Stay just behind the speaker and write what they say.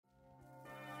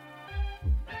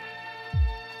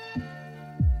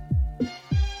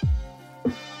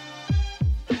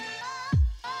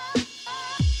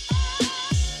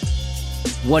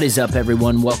What is up,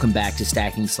 everyone? Welcome back to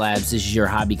Stacking Slabs. This is your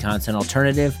hobby content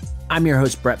alternative. I'm your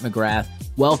host, Brett McGrath.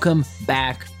 Welcome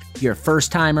back. If you're a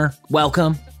first timer,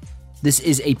 welcome. This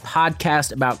is a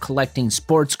podcast about collecting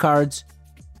sports cards.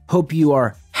 Hope you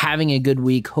are having a good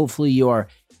week. Hopefully you are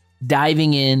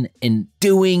diving in and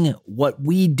doing what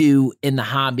we do in the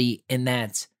hobby, and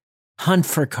that's hunt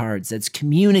for cards. That's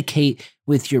communicate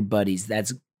with your buddies.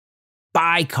 That's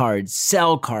buy cards,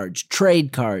 sell cards,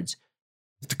 trade cards.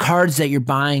 The cards that you're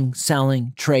buying,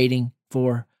 selling, trading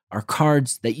for are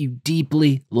cards that you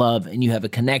deeply love and you have a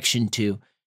connection to.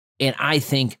 And I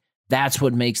think that's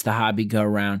what makes the hobby go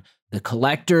around. The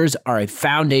collectors are a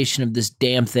foundation of this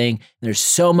damn thing. There's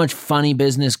so much funny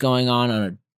business going on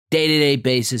a day-to-day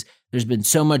basis. There's been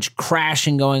so much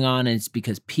crashing going on, and it's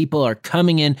because people are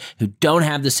coming in who don't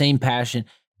have the same passion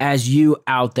as you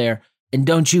out there. And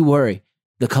don't you worry,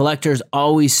 the collectors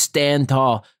always stand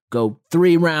tall. Go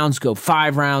 3 rounds, go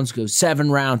 5 rounds, go 7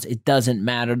 rounds. It doesn't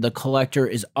matter. The collector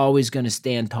is always going to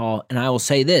stand tall. And I will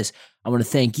say this, I want to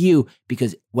thank you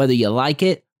because whether you like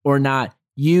it or not,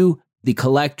 you, the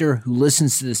collector who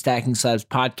listens to the Stacking Slabs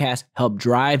podcast, help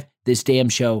drive this damn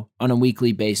show on a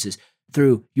weekly basis.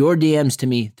 Through your DMs to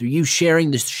me, through you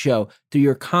sharing this show, through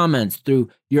your comments, through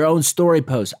your own story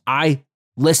posts. I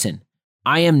listen.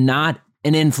 I am not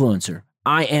an influencer.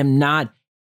 I am not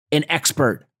an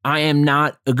expert. I am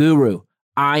not a guru.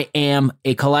 I am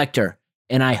a collector,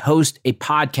 and I host a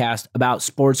podcast about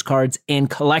sports cards and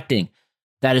collecting.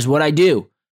 That is what I do.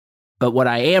 But what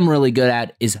I am really good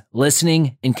at is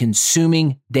listening and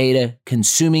consuming data,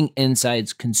 consuming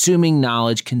insights, consuming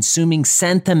knowledge, consuming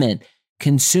sentiment,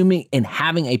 consuming and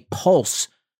having a pulse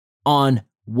on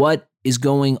what is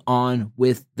going on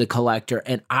with the collector.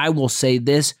 And I will say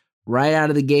this right out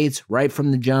of the gates, right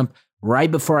from the jump, right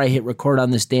before I hit record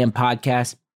on this damn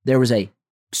podcast. There was a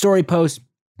story post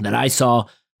that I saw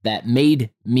that made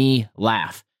me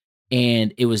laugh.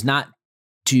 And it was not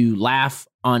to laugh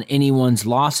on anyone's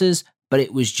losses, but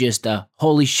it was just a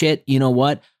holy shit, you know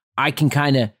what? I'm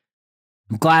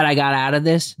glad I got out of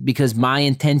this because my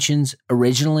intentions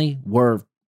originally were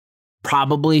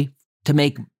probably to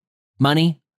make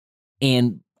money.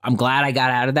 And I'm glad I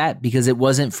got out of that because it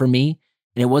wasn't for me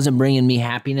and it wasn't bringing me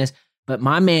happiness. But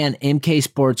my man, MK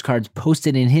Sports Cards,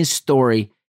 posted in his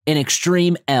story an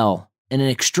extreme L, and an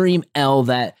extreme L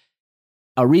that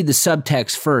I'll read the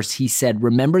subtext first. He said,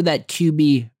 remember that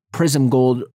QB Prism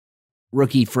Gold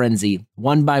rookie frenzy.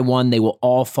 One by one, they will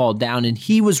all fall down. And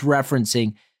he was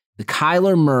referencing the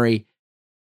Kyler Murray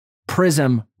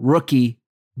Prism rookie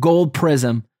gold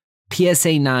Prism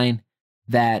PSA 9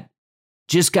 that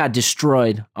just got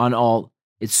destroyed on alt.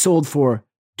 It sold for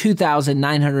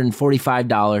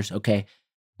 $2,945. Okay.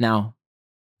 Now,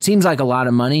 seems like a lot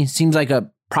of money. Seems like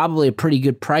probably a pretty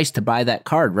good price to buy that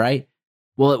card, right?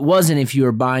 Well, it wasn't if you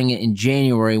were buying it in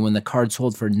January when the card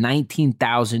sold for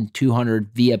 $19,200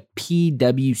 via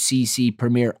PWCC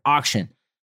Premier Auction.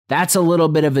 That's a little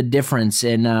bit of a difference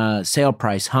in sale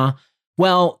price, huh?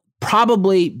 Well,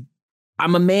 probably.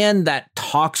 I'm a man that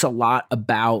talks a lot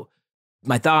about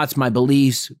my thoughts, my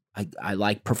beliefs. I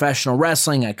like professional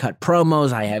wrestling. I cut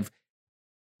promos. I have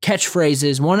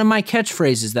catchphrases. One of my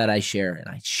catchphrases that I share, and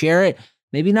I share it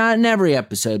maybe not in every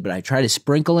episode, but I try to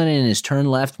sprinkle it in is turn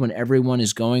left when everyone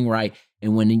is going right.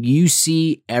 And when you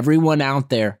see everyone out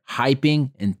there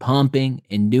hyping and pumping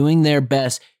and doing their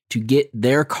best to get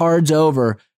their cards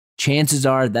over, chances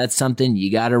are that's something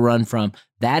you got to run from.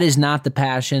 That is not the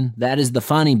passion. That is the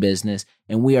funny business.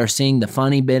 And we are seeing the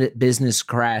funny business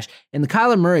crash. And the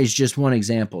Kyler Murray is just one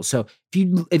example. So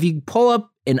if you pull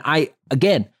up, and I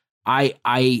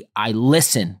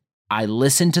listen. I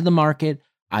listen to the market.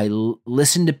 I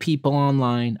listen to people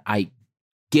online. I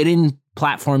get in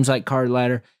platforms like Card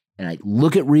Ladder, and I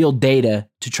look at real data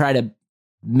to try to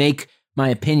make my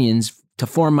opinions, to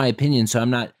form my opinion. So I'm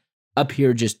not up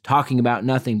here just talking about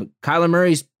nothing. But Kyler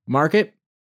Murray's market,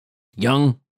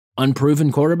 young,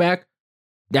 unproven quarterback,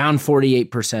 down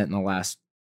 48% in the last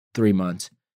 3 months.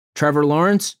 Trevor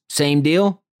Lawrence, same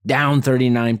deal, down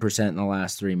 39% in the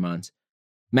last 3 months.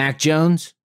 Mac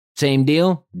Jones, same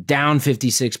deal, down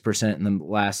 56% in the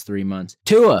last 3 months.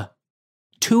 Tua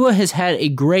has had a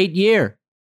great year.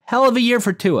 Hell of a year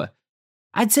for Tua.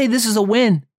 I'd say this is a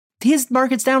win. His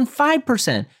market's down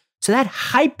 5%. So that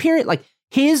hype period, like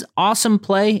his awesome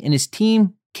play and his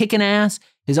team kicking ass,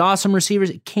 his awesome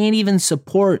receivers, can't even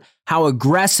support how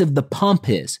aggressive the pump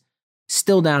is.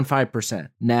 Still down 5%.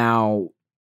 Now,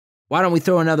 why don't we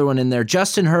throw another one in there?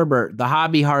 Justin Herbert, the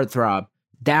hobby heartthrob,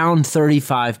 down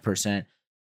 35%.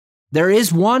 There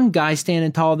is one guy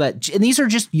standing tall and these are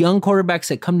just young quarterbacks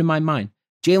that come to my mind.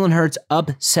 Jalen Hurts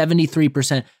up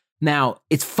 73%. Now,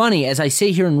 it's funny, as I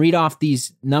sit here and read off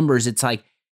these numbers, it's like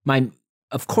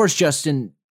of course,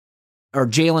 Jalen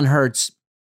Hurts,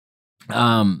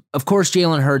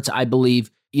 I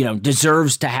believe,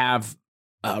 deserves to have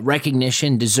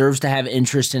recognition, deserves to have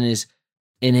interest in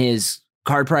his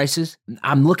card prices.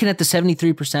 I'm looking at the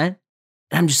 73%, and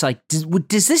I'm just like,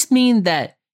 does this mean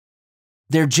that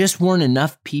there just weren't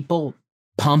enough people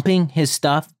pumping his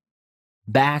stuff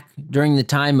back during the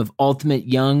time of Ultimate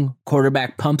Young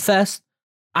Quarterback Pump Fest?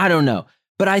 I don't know,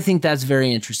 but I think that's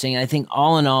very interesting. I think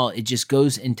all in all, it just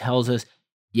goes and tells us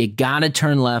you got to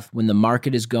turn left when the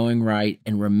market is going right,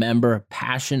 and remember,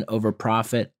 passion over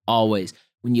profit always.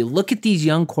 When you look at these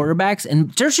young quarterbacks,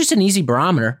 and there's just an easy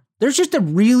barometer. There's just a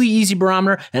really easy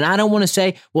barometer, and I don't want to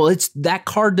say, well, it's that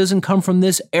card doesn't come from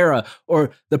this era,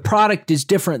 or the product is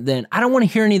different than. I don't want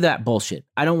to hear any of that bullshit.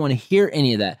 I don't want to hear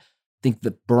any of that. I think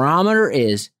the barometer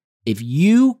is, if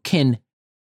you can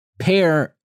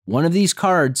pair one of these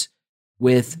cards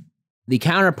with the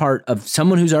counterpart of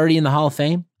someone who's already in the Hall of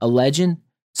Fame, a legend,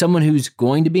 someone who's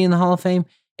going to be in the Hall of Fame,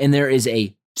 and there is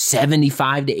a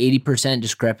 75 to 80%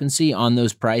 discrepancy on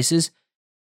those prices,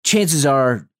 chances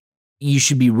are you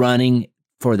should be running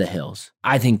for the hills.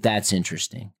 I think that's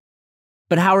interesting.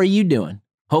 But how are you doing?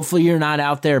 Hopefully you're not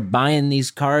out there buying these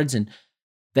cards and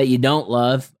that you don't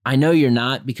love. I know you're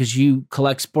not, because you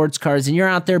collect sports cards and you're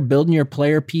out there building your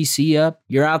player PC up.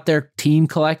 You're out there team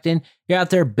collecting. You're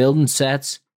out there building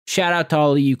sets. Shout out to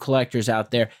all of you collectors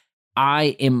out there.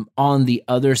 I am on the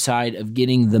other side of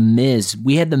getting the Miz.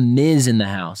 We had the Miz in the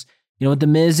house. You know what the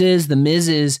Miz is? The Miz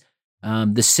is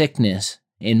the sickness.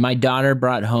 And my daughter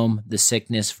brought home the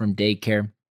sickness from daycare.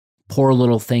 Poor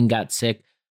little thing got sick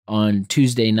on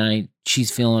Tuesday night. She's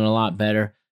feeling a lot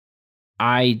better.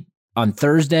 On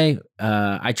Thursday,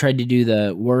 I tried to do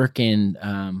the work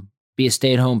and be a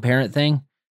stay-at-home parent thing.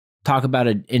 Talk about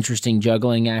an interesting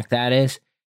juggling act that is.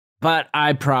 But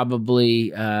I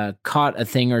probably caught a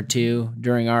thing or two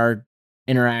during our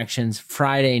interactions.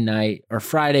 Friday night, or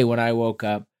Friday when I woke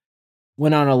up,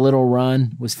 went on a little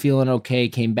run, was feeling okay,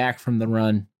 came back from the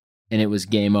run, and it was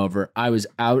game over. I was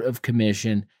out of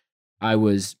commission. I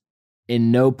was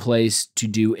in no place to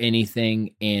do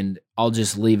anything, and I'll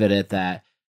just leave it at that.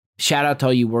 Shout out to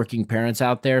all you working parents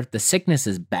out there. The sickness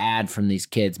is bad from these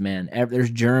kids, man.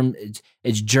 There's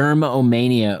it's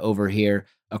germomania over here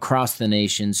across the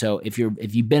nation. So if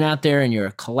you've been out there and you're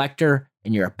a collector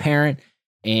and you're a parent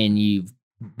and you've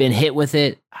been hit with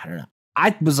it, I don't know.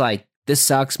 I was like, this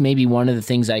sucks. Maybe one of the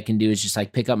things I can do is just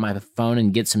like pick up my phone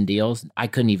and get some deals. I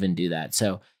couldn't even do that.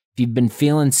 So if you've been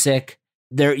feeling sick,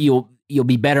 you'll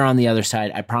be better on the other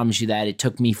side. I promise you that. It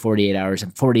took me 48 hours.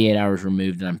 I'm 48 hours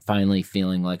removed, and I'm finally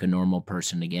feeling like a normal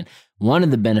person again. One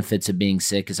of the benefits of being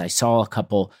sick is I saw a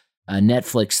couple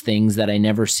Netflix things that I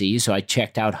never see. So I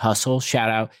checked out Hustle. Shout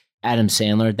out Adam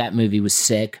Sandler. That movie was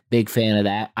sick. Big fan of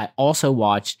that. I also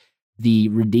watched the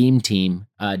Redeem Team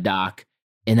doc,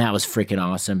 and that was freaking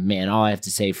awesome. Man, all I have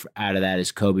to say out of that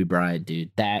is Kobe Bryant,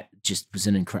 dude. That just was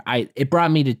an incredible. It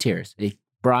brought me to tears. It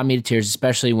brought me to tears,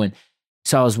 especially when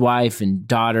saw his wife and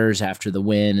daughters after the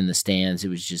win in the stands. It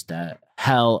was just a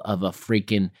hell of a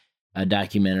freaking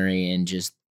documentary, and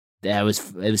just it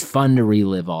was fun to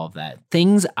relive all of that.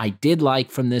 Things I did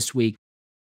like from this week.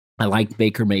 I liked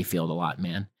Baker Mayfield a lot,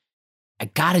 man. I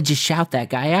gotta just shout that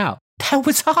guy out. That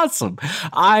was awesome.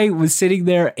 I was sitting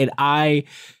there, and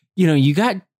you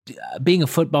got, being a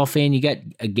football fan, you got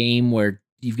a game where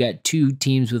you've got two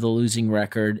teams with a losing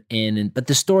record, but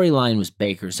the storyline was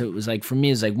Baker. So it was like, for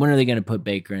me, it's like, when are they going to put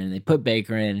Baker in? And they put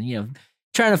Baker in, and,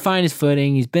 trying to find his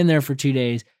footing. He's been there for 2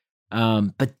 days.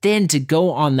 But then to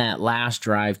go on that last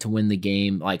drive to win the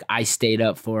game, like, I stayed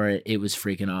up for it. It was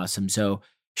freaking awesome. So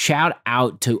shout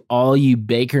out to all you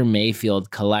Baker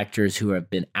Mayfield collectors who have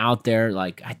been out there.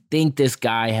 Like, I think this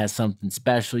guy has something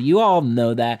special. You all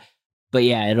know that. But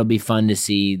yeah, it'll be fun to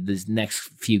see the next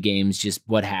few games, just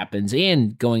what happens,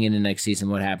 and going into next season,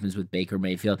 what happens with Baker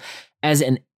Mayfield. As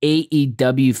an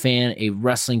AEW fan, a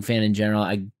wrestling fan in general,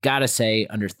 I gotta say,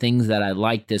 under things that I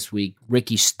like this week,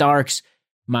 Ricky Starks,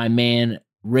 my man,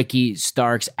 Ricky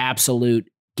Starks,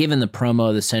 absolute, given the promo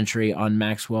of the century on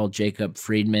Maxwell Jacob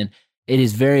Friedman. It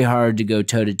is very hard to go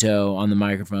toe-to-toe on the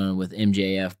microphone with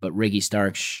MJF, but Ricky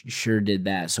Starks sure did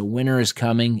that. So winter is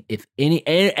coming. If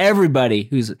everybody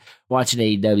who's watching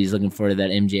AEW is looking forward to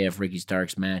that MJF Ricky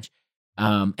Starks match.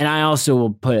 And I also will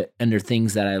put under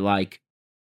things that I like,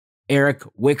 Eric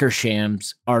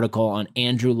Wickersham's article on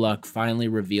Andrew Luck finally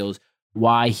reveals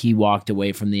why he walked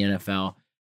away from the NFL.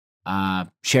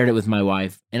 Shared it with my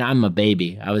wife, and I'm a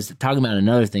baby. I was talking about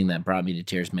another thing that brought me to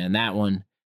tears, man. That one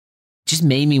just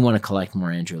made me want to collect more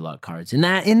Andrew Luck cards.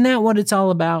 Isn't that what it's all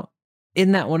about?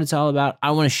 Isn't that what it's all about?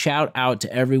 I want to shout out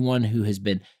to everyone who has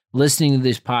been listening to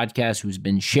this podcast, who's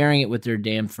been sharing it with their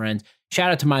damn friends.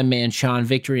 Shout out to my man, Sean,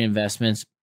 Victory Investments.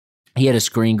 He had a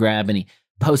screen grab and he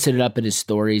posted it up in his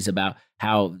stories about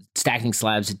how Stacking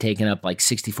Slabs had taken up like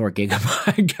 64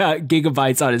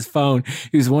 gigabytes on his phone.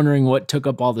 He was wondering what took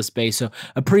up all the space. So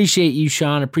appreciate you,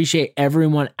 Sean. Appreciate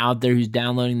everyone out there who's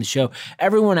downloading the show.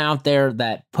 Everyone out there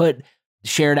that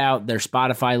shared out their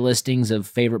Spotify listings of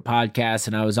favorite podcasts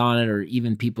and I was on it, or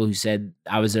even people who said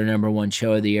I was their number one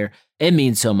show of the year. It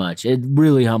means so much. It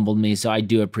really humbled me. So I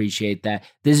do appreciate that.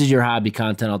 This is your hobby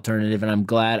content alternative, and I'm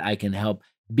glad I can help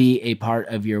be a part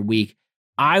of your week.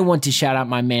 I want to shout out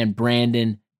my man,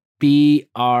 Brandon,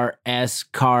 BRS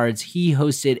Cards. He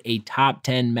hosted a top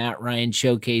 10 Matt Ryan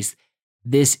showcase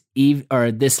this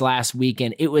last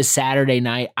weekend. It was Saturday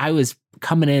night. I was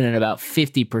coming in at about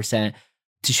 50%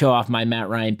 to show off my Matt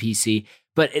Ryan PC,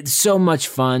 but it's so much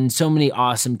fun. So many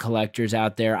awesome collectors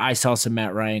out there. I saw some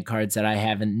Matt Ryan cards that I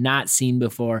haven't not seen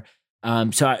before.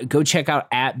 So go check out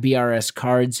at BRS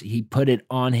Cards. He put it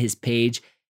on his page.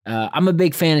 I'm a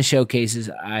big fan of showcases.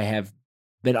 I have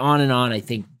been on and on. I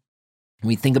think when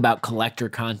we think about collector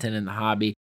content in the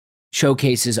hobby,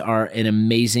 showcases are an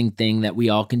amazing thing that we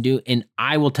all can do. And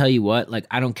I will tell you what, like,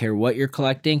 I don't care what you're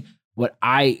collecting. What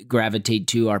I gravitate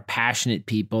to are passionate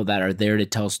people that are there to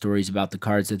tell stories about the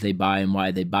cards that they buy and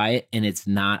why they buy it. And it's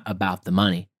not about the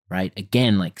money, right?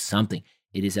 Again, like something,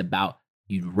 it is about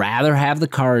you'd rather have the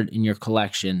card in your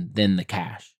collection than the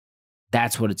cash.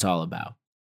 That's what it's all about.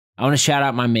 I want to shout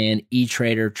out my man,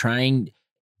 E-Trader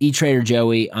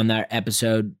Joey on that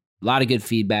episode. A lot of good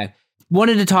feedback.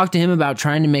 Wanted to talk to him about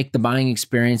trying to make the buying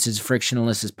experience as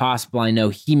frictionless as possible. I know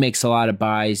he makes a lot of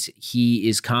buys. He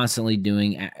is constantly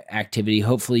doing activity.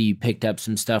 Hopefully you picked up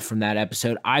some stuff from that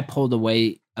episode. I pulled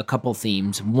away a couple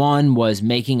themes. One was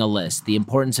making a list, the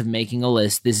importance of making a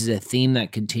list. This is a theme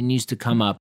that continues to come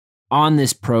up on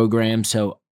this program.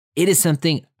 So it is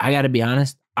something, I got to be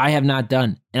honest, I have not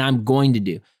done and I'm going to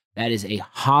do. That is a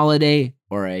holiday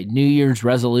or a New Year's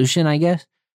resolution, I guess.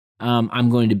 I'm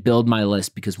going to build my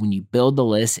list, because when you build the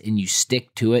list and you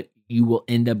stick to it, you will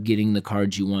end up getting the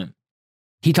cards you want.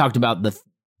 He talked about the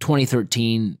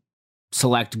 2013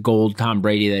 select gold Tom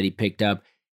Brady that he picked up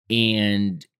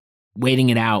and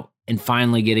waiting it out and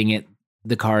finally getting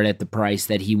the card at the price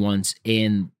that he wants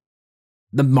in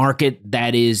the market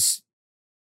that is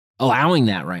allowing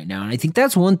that right now. And I think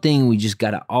that's one thing we just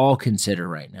got to all consider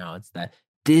right now. It's that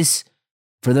this,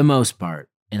 for the most part,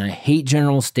 and I hate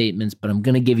general statements, but I'm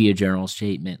going to give you a general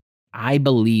statement. I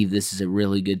believe this is a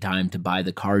really good time to buy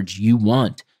the cards you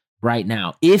want right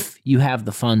now, if you have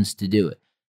the funds to do it.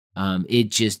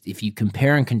 If you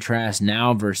compare and contrast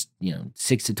now versus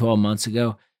 6 to 12 months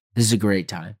ago, this is a great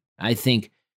time. I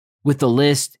think with the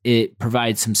list, it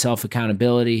provides some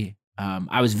self-accountability.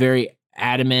 I was very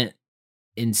adamant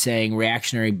in saying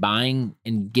reactionary buying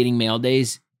and getting mail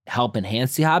days help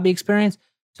enhance the hobby experience.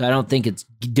 So I don't think it's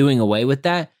doing away with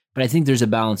that, but I think there's a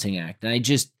balancing act. And I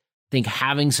just think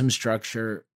having some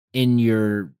structure in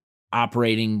your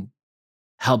operating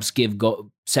helps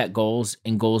set goals,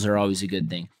 and goals are always a good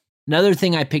thing. Another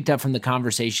thing I picked up from the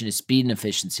conversation is speed and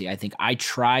efficiency. I think I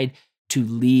tried to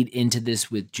lead into this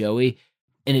with Joey,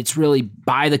 and it's really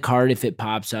buy the card if it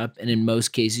pops up. And in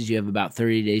most cases, you have about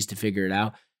 30 days to figure it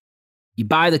out. You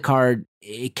buy the card,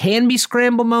 it can be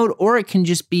scramble mode, or it can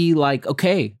just be like,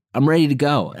 okay, I'm ready to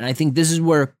go. And I think this is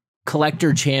where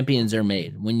collector champions are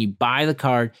made. When you buy the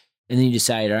card and then you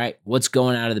decide, all right, what's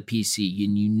going out of the PC?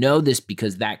 And you know this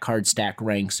because that card stack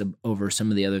ranks over some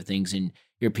of the other things in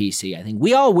your PC. I think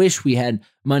we all wish we had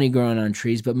money growing on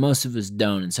trees, but most of us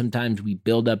don't. And sometimes we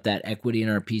build up that equity in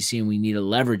our PC and we need to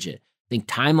leverage it. I think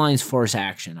timelines force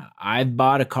action. I've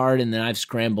bought a card and then I've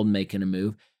scrambled making a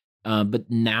move. But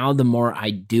now the more I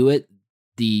do it,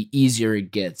 the easier it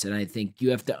gets. And I think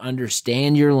you have to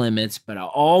understand your limits, but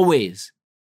always,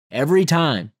 every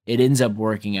time, it ends up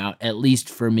working out, at least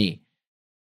for me.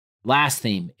 Last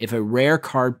theme, if a rare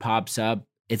card pops up,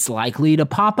 it's likely to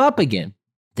pop up again.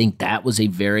 I think that was a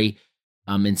very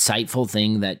insightful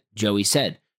thing that Joey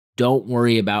said. Don't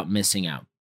worry about missing out.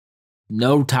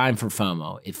 No time for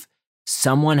FOMO. If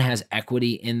someone has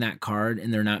equity in that card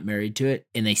and they're not married to it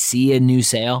and they see a new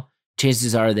sale,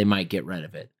 chances are they might get rid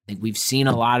of it. I think we've seen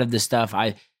a lot of this stuff.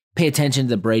 I pay attention to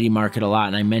the Brady market a lot,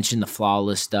 and I mentioned the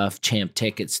flawless stuff, champ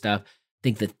ticket stuff. I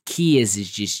think the key is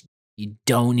just you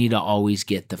don't need to always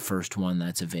get the first one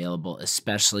that's available,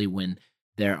 especially when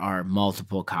there are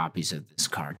multiple copies of this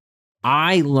card.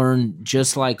 I learn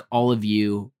just like all of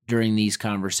you during these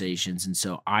conversations, and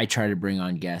so I try to bring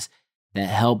on guests that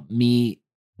help me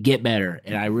get better,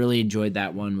 and I really enjoyed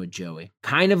that one with Joey.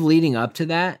 Kind of leading up to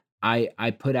that,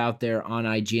 I put out there on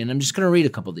IG, and I'm just going to read a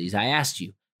couple of these. I asked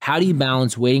you, how do you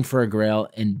balance waiting for a grail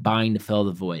and buying to fill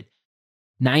the void?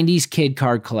 90s kid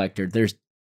card collector. There's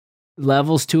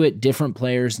levels to it, different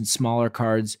players and smaller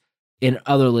cards, and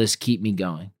other lists keep me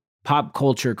going. Pop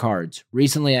culture cards.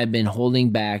 Recently, I've been holding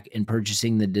back and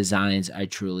purchasing the designs I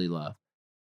truly love.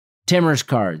 Timmer's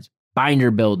cards.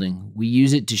 Binder building. We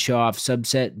use it to show off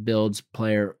subset builds,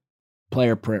 player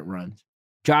print runs.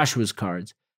 Joshua's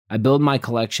cards. I build my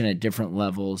collection at different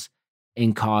levels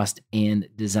in cost and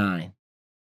design.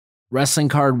 Wrestling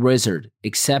card wizard.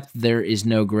 Except there is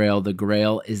no grail. The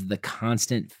grail is the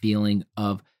constant feeling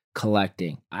of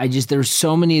collecting. There's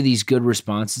so many of these good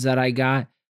responses that I got,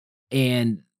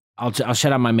 and I'll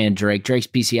shout out my man Drake. Drake's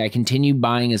PC. I continue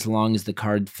buying as long as the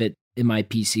card fit in my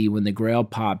PC. When the grail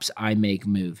pops, I make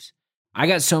moves. I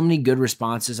got so many good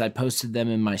responses. I posted them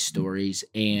in my stories,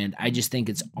 and I just think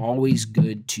it's always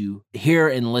good to hear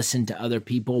and listen to other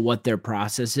people, what their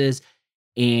process is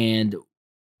and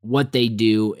what they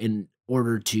do in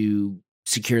order to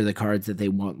secure the cards that they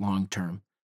want long term.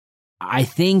 I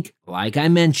think, like I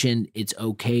mentioned, it's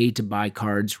okay to buy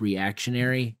cards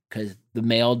reactionary because the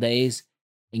mail days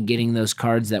and getting those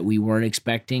cards that we weren't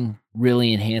expecting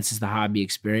really enhances the hobby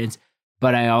experience.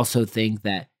 But I also think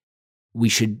that we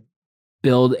should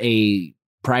build a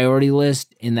priority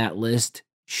list, and that list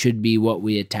should be what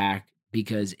we attack,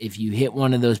 because if you hit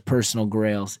one of those personal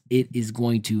grails, it is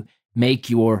going to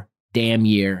make your damn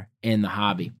year in the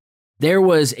hobby. There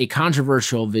was a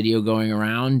controversial video going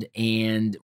around,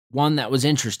 and one that was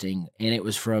interesting, and it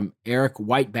was from Eric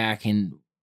Whiteback, and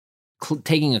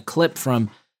taking a clip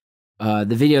from the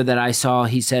video that I saw.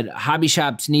 He said, hobby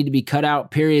shops need to be cut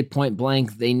out, period, point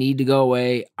blank. They need to go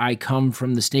away. I come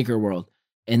from the sneaker world.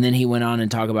 And then he went on and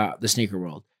talked about the sneaker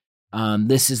world.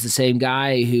 This is the same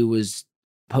guy who was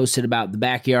posted about the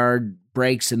backyard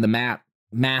breaks and the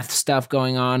math stuff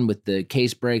going on with the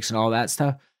case breaks and all that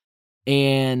stuff.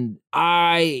 And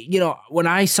when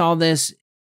I saw this,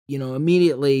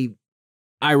 immediately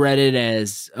I read it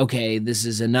as, okay, this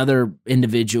is another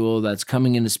individual that's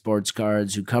coming into sports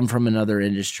cards who come from another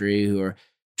industry, who are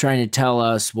trying to tell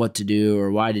us what to do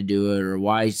or why to do it or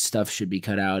why stuff should be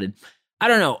cut out. And I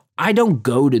don't know. I don't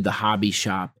go to the hobby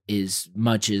shop as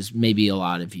much as maybe a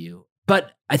lot of you.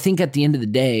 But I think at the end of the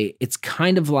day, it's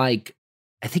kind of like,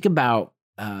 I think about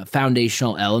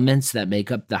foundational elements that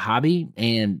make up the hobby,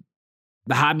 and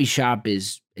the hobby shop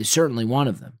is certainly one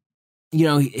of them.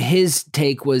 His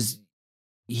take was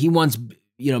he wants,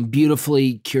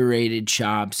 beautifully curated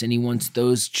shops, and he wants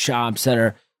those shops that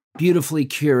are beautifully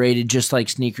curated, just like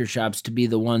sneaker shops, to be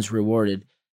the ones rewarded.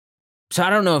 So I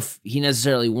don't know if he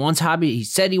necessarily wants he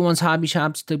said he wants hobby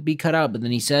shops to be cut out, but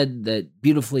then he said that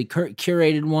beautifully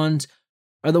curated ones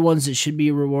are the ones that should be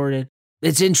rewarded.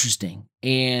 It's interesting.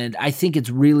 And I think it's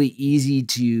really easy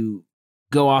to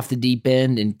go off the deep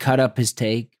end and cut up his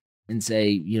take and say,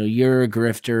 you're a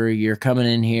grifter, you're coming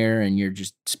in here and you're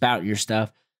just spouting your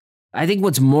stuff. I think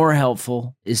what's more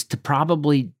helpful is to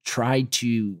probably try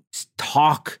to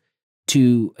talk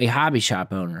to a hobby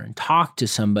shop owner and talk to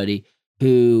somebody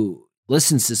who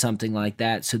listens to something like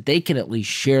that so they can at least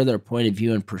share their point of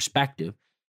view and perspective.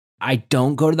 I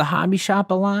don't go to the hobby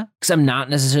shop a lot because I'm not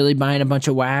necessarily buying a bunch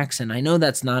of wax, and I know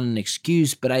that's not an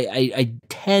excuse, but I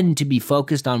tend to be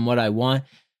focused on what I want,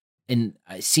 and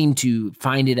I seem to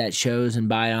find it at shows and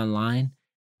buy online.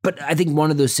 But I think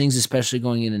one of those things, especially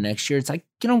going into next year, it's like,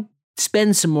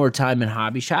 spend some more time in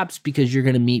hobby shops because you're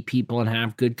going to meet people and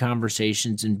have good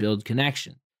conversations and build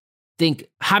connection. I think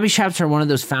hobby shops are one of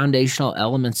those foundational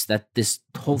elements that this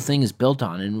whole thing is built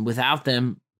on. And without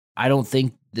them, I don't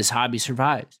think this hobby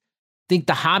survives. I think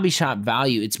the hobby shop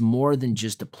value, it's more than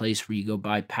just a place where you go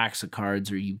buy packs of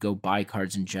cards or you go buy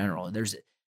cards in general. There's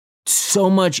so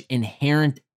much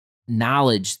inherent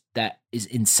knowledge that is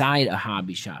inside a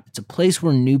hobby shop. It's a place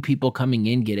where new people coming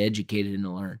in get educated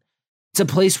and learn. It's a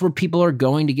place where people are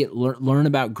going to learn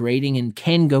about grading and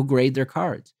can go grade their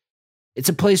cards. It's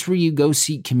a place where you go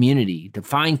seek community, to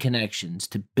find connections,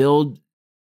 to build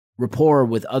rapport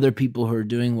with other people who are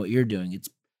doing what you're doing.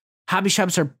 Hobby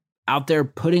shops are out there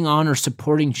putting on or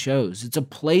supporting shows. It's a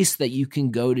place that you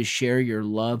can go to share your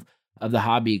love of the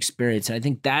hobby experience. And I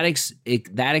think that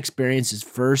experience is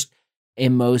first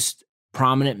and most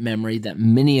prominent memory that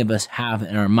many of us have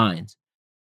in our minds.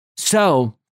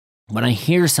 So when I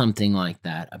hear something like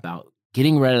that about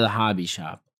getting rid of the hobby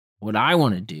shop, what I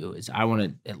want to do is I want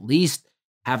to at least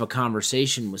have a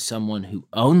conversation with someone who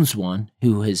owns one,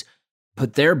 who has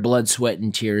put their blood, sweat,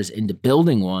 and tears into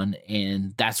building one,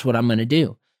 and that's what I'm going to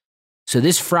do. So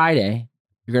this Friday,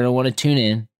 you're going to want to tune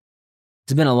in.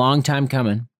 It's been a long time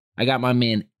coming. I got my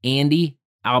man Andy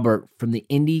Albert from the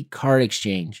Indy Card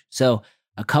Exchange. So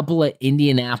a couple of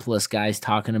Indianapolis guys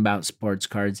talking about sports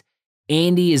cards.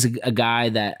 Andy is a guy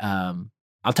that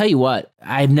I'll tell you what,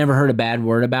 I've never heard a bad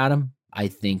word about him. I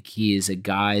think he is a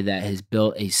guy that has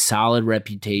built a solid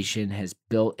reputation, has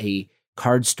built a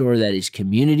card store that is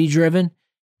community driven,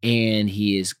 and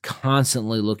he is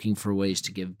constantly looking for ways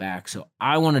to give back. So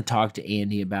I want to talk to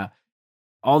Andy about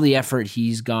all the effort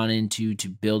he's gone into to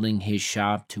building his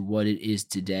shop to what it is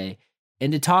today,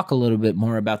 and to talk a little bit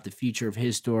more about the future of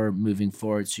his store moving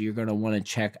forward. So you're going to want to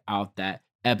check out that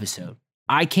episode.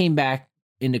 I came back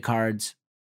into cards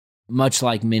much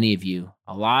like many of you.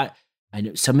 A lot. I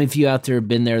know some of you out there have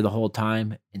been there the whole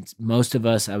time, and most of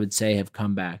us, I would say, have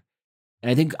come back.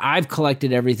 And I think I've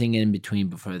collected everything in between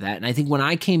before that. And I think when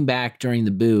I came back during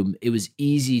the boom, it was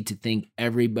easy to think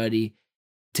everything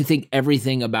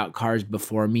about cards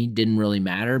before me didn't really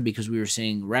matter, because we were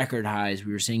seeing record highs,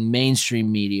 we were seeing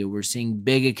mainstream media, we were seeing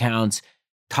big accounts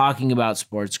talking about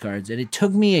sports cards. And it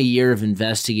took me a year of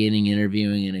investigating,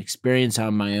 interviewing, and experience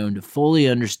on my own to fully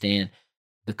understand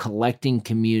the collecting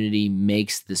community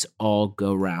makes this all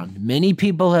go round. Many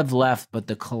people have left, but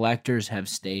the collectors have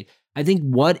stayed. I think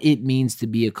what it means to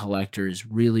be a collector is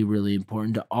really, really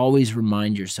important, to always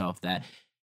remind yourself that.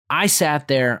 I sat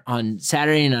there on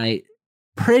Saturday night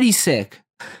pretty sick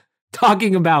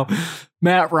talking about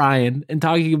Matt Ryan and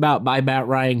talking about my Matt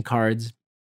Ryan cards,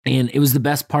 and it was the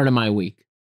best part of my week.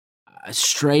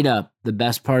 Straight up the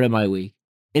best part of my week.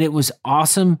 And it was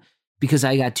awesome because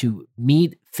I got to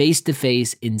meet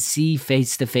face-to-face and see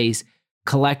face-to-face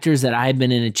collectors that I've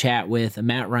been in a chat with, a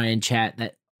Matt Ryan chat,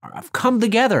 that have come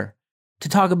together to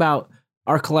talk about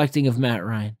our collecting of Matt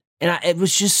Ryan. And it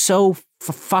was just so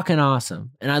fucking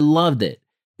awesome. And I loved it.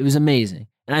 It was amazing.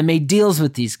 And I made deals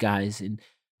with these guys. And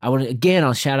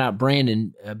I'll shout out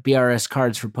Brandon, BRS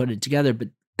Cards, for putting it together. But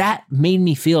that made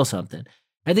me feel something.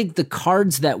 I think the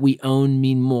cards that we own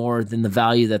mean more than the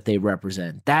value that they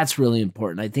represent. That's really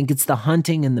important. I think it's the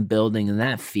hunting and the building and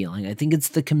that feeling. I think it's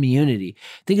the community.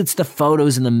 I think it's the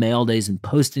photos and the mail days and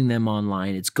posting them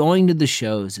online. It's going to the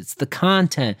shows. It's the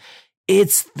content.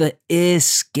 It's the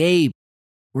escape.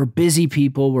 We're busy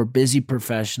people. We're busy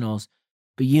professionals.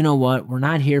 But you know what? We're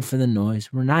not here for the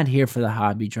noise. We're not here for the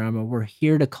hobby drama. We're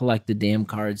here to collect the damn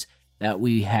cards that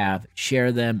we have,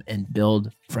 share them, and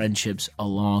build friendships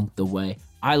along the way.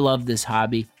 I love this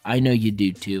hobby. I know you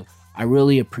do too. I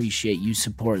really appreciate you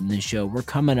supporting this show. We're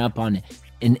coming up on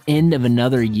an end of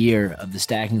another year of the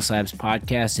Stacking Slabs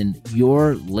podcast, and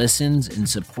your listens and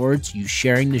supports, you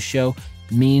sharing the show,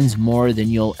 means more than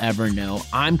you'll ever know.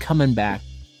 I'm coming back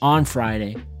on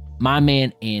Friday. My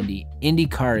man Andy, Indy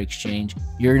Card Exchange.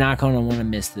 You're not going to want to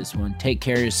miss this one. Take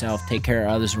care of yourself. Take care of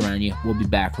others around you. We'll be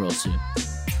back real soon.